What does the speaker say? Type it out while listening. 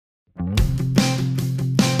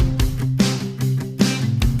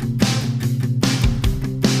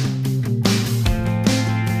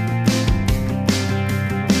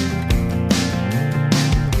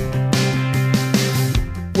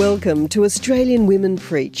Welcome to Australian Women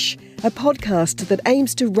Preach, a podcast that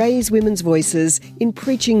aims to raise women's voices in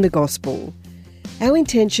preaching the gospel. Our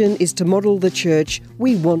intention is to model the church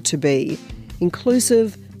we want to be,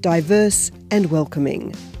 inclusive, diverse and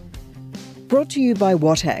welcoming. Brought to you by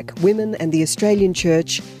WATAC, Women and the Australian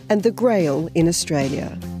Church, and the Grail in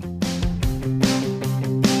Australia.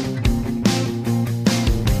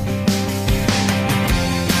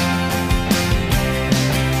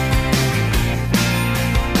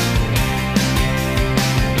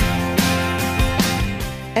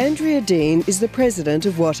 Andrea Dean is the president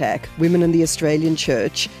of WATAC, Women and the Australian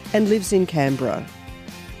Church, and lives in Canberra.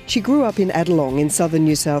 She grew up in Adelong in southern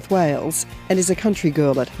New South Wales and is a country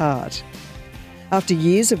girl at heart. After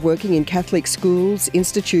years of working in Catholic schools,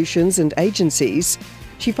 institutions and agencies,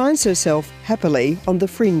 she finds herself happily on the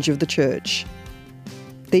fringe of the church.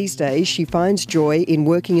 These days, she finds joy in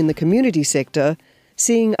working in the community sector,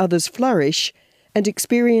 seeing others flourish, and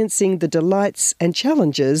experiencing the delights and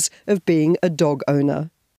challenges of being a dog owner.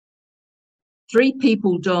 3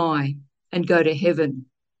 people die and go to heaven.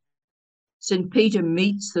 St. Peter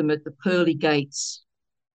meets them at the pearly gates.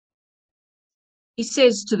 He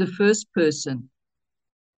says to the first person,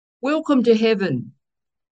 "Welcome to heaven.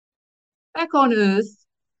 Back on earth,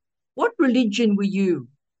 what religion were you?"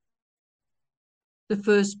 The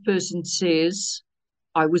first person says,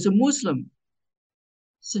 "I was a Muslim."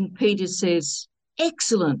 St. Peter says,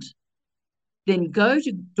 "Excellent. Then go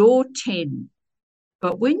to door 10.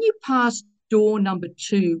 But when you pass door number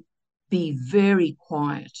 2, be very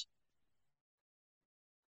quiet."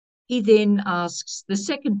 He then asks the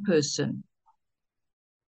second person,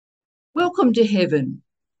 "Welcome to heaven.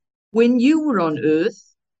 When you were on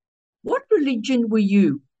earth, what religion were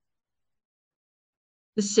you?"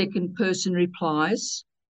 The second person replies,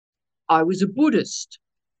 "I was a Buddhist."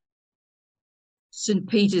 St.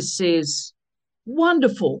 Peter says,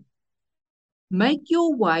 "Wonderful. Make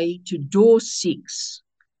your way to door 6.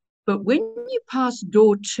 But when you pass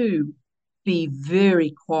door 2, be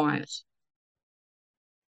very quiet."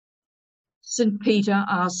 St. Peter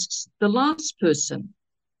asks the last person,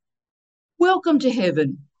 "Welcome to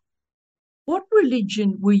heaven. What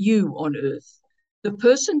religion were you on earth?" The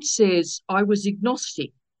person says, "I was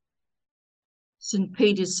agnostic." St.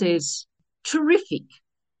 Peter says, "Terrific.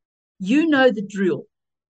 You know the drill.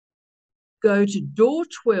 Go to door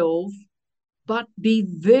 12, but be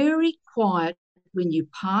very quiet when you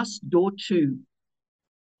pass door 2.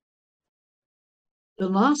 The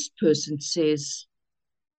last person says,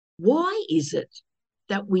 "Why is it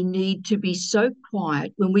that we need to be so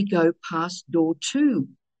quiet when we go past door 2?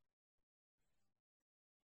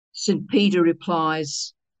 St. Peter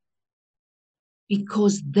replies,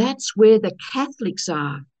 "Because that's where the Catholics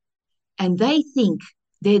are, and they think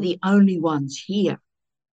they're the only ones here."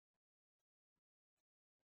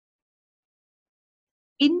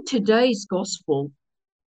 In today's Gospel,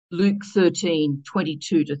 Luke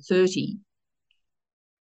 13:22-30,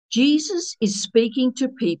 Jesus is speaking to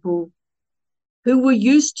people who were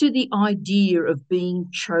used to the idea of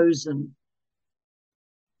being chosen,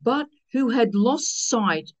 but who had lost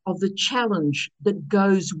sight of the challenge that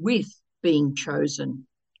goes with being chosen.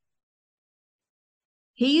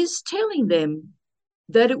 He is telling them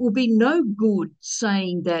that it will be no good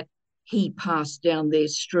saying that he passed down their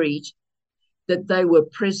street, that they were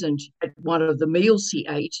present at one of the meals he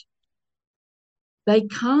ate. They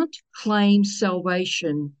can't claim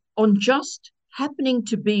salvation on just happening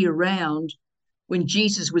to be around when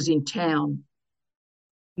Jesus was in town.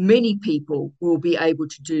 Many people will be able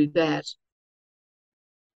to do that.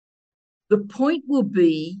 The point will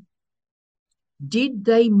be, did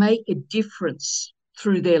they make a difference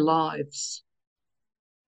through their lives?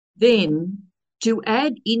 Then, to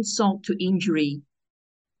add insult to injury,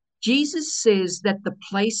 Jesus says that the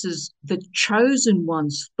places the chosen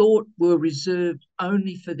ones thought were reserved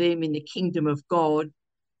only for them in the kingdom of God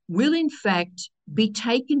will in fact be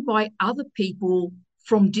taken by other people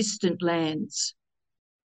from distant lands.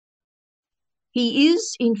 He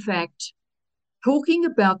is in fact talking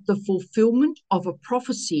about the fulfillment of a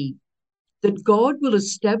prophecy that God will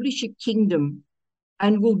establish a kingdom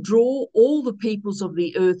and will draw all the peoples of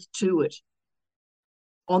the earth to it.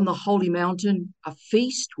 On the holy mountain, a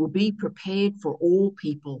feast will be prepared for all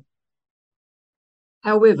people.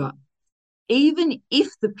 However, even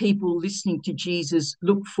if the people listening to Jesus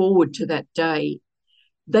look forward to that day,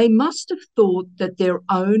 they must have thought that their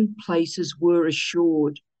own places were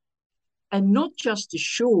assured, and not just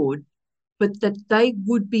assured, but that they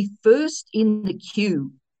would be first in the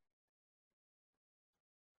queue.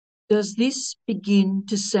 Does this begin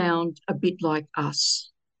to sound a bit like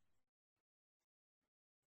us?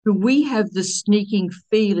 Do we have the sneaking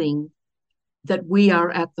feeling that we are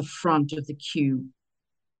at the front of the queue?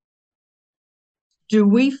 Do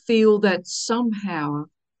we feel that somehow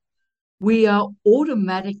we are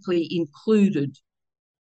automatically included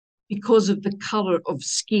because of the colour of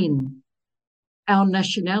skin, our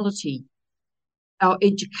nationality, our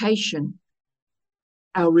education,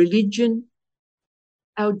 our religion,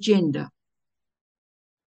 our gender?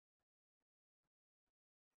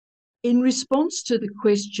 In response to the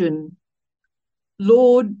question,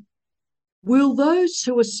 Lord, will those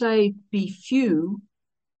who are saved be few?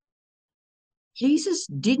 Jesus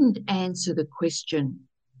didn't answer the question,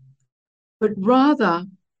 but rather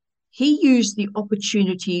he used the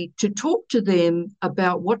opportunity to talk to them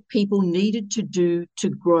about what people needed to do to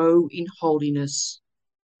grow in holiness.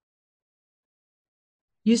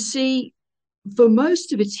 You see, for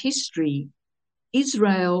most of its history,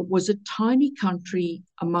 Israel was a tiny country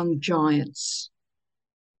among giants.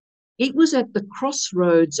 It was at the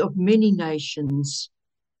crossroads of many nations,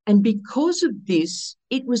 and because of this,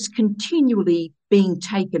 it was continually being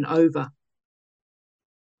taken over.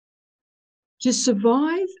 To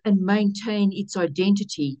survive and maintain its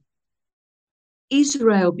identity,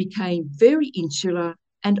 Israel became very insular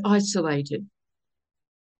and isolated.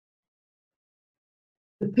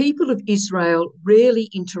 The people of Israel rarely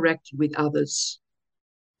interacted with others.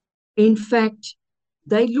 In fact,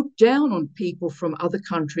 they looked down on people from other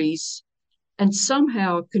countries and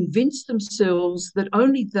somehow convinced themselves that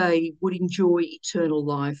only they would enjoy eternal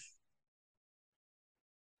life.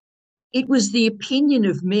 It was the opinion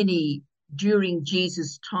of many during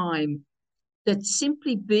Jesus' time that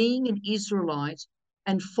simply being an Israelite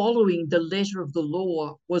and following the letter of the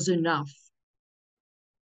law was enough.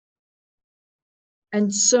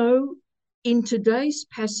 And so, in today's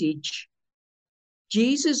passage,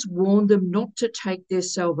 Jesus warned them not to take their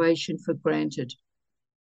salvation for granted.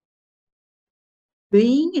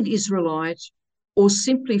 Being an Israelite or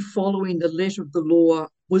simply following the letter of the law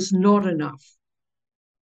was not enough.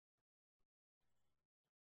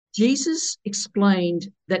 Jesus explained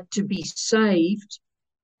that to be saved,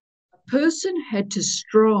 a person had to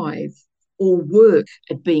strive or work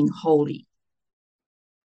at being holy.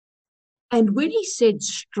 And when he said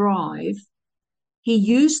strive, he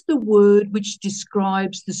used the word which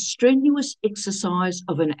describes the strenuous exercise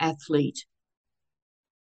of an athlete.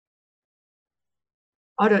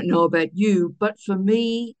 I don't know about you, but for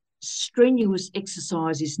me, strenuous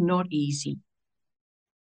exercise is not easy.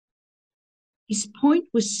 His point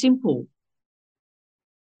was simple.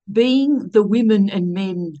 Being the women and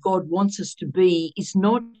men God wants us to be is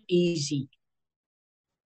not easy.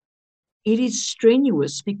 It is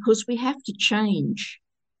strenuous because we have to change.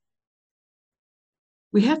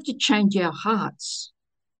 We have to change our hearts.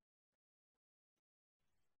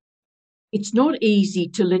 It's not easy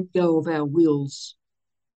to let go of our wills.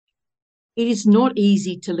 It is not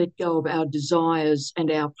easy to let go of our desires and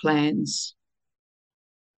our plans.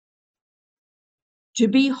 To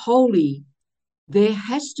be holy, there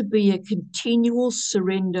has to be a continual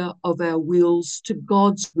surrender of our wills to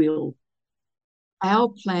God's will, our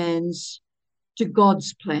plans to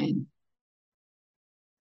God's plan.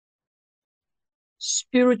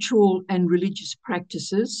 Spiritual and religious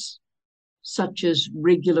practices, such as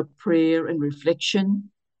regular prayer and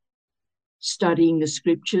reflection, studying the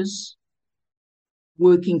scriptures,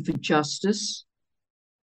 working for justice,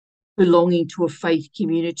 belonging to a faith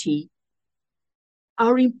community,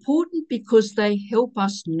 are important because they help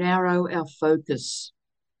us narrow our focus,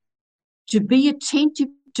 to be attentive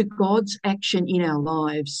to God's action in our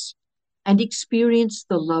lives and experience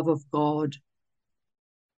the love of God.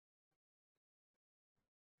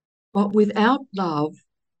 But without love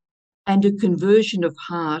and a conversion of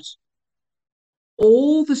heart,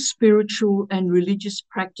 all the spiritual and religious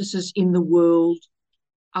practices in the world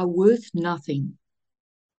are worth nothing.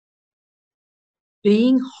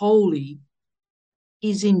 Being holy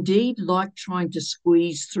is indeed like trying to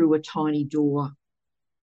squeeze through a tiny door.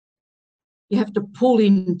 You have to pull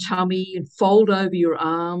in tummy and fold over your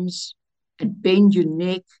arms and bend your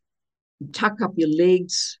neck and tuck up your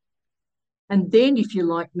legs. And then, if you're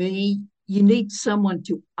like me, you need someone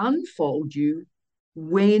to unfold you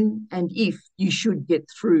when and if you should get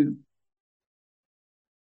through.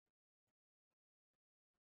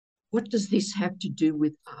 What does this have to do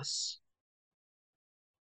with us?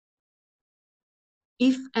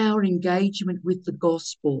 If our engagement with the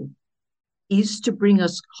gospel is to bring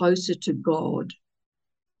us closer to God,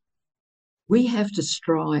 we have to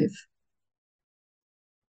strive.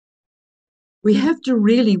 We have to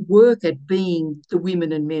really work at being the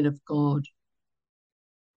women and men of God.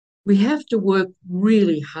 We have to work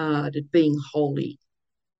really hard at being holy.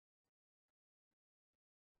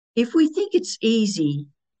 If we think it's easy,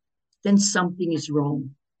 then something is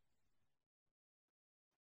wrong.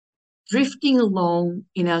 Drifting along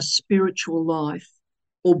in our spiritual life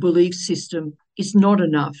or belief system is not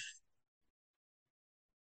enough.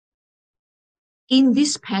 In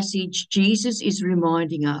this passage, Jesus is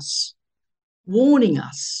reminding us, warning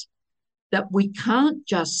us, that we can't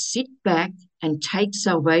just sit back and take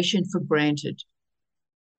salvation for granted.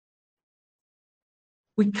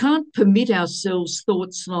 We can't permit ourselves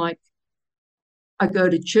thoughts like, I go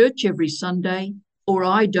to church every Sunday, or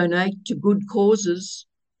I donate to good causes,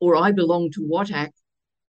 or I belong to WATAC.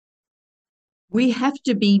 We have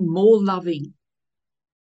to be more loving,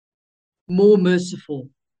 more merciful,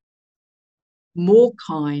 more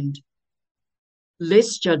kind,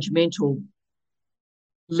 less judgmental,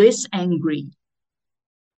 less angry,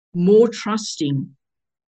 more trusting,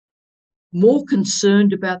 more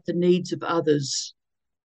concerned about the needs of others,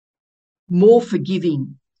 more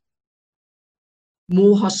forgiving,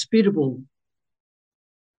 more hospitable,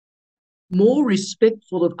 more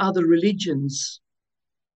respectful of other religions,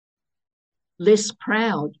 less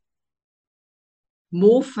proud,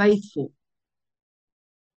 more faithful,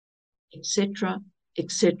 etc.,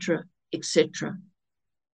 etc., etc.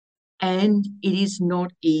 And it is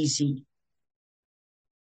not easy.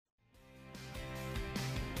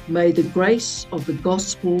 May the grace of the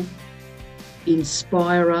gospel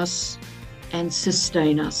inspire us and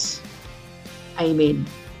sustain us. Amen.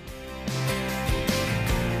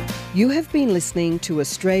 You have been listening to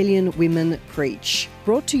Australian Women Preach,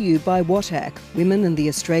 brought to you by WATAC, Women in the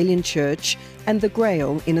Australian Church, and the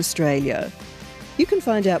Grail in Australia. You can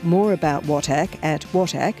find out more about WATAC at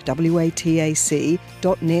watac.net.au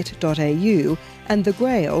and the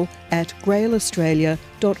Grail at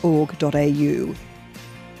grailaustralia.org.au.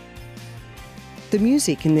 The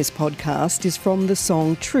music in this podcast is from the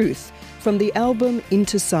song Truth, from the album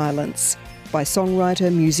Into Silence, by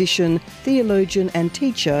songwriter, musician, theologian and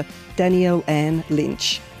teacher Danielle Ann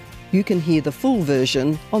Lynch. You can hear the full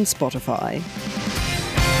version on Spotify.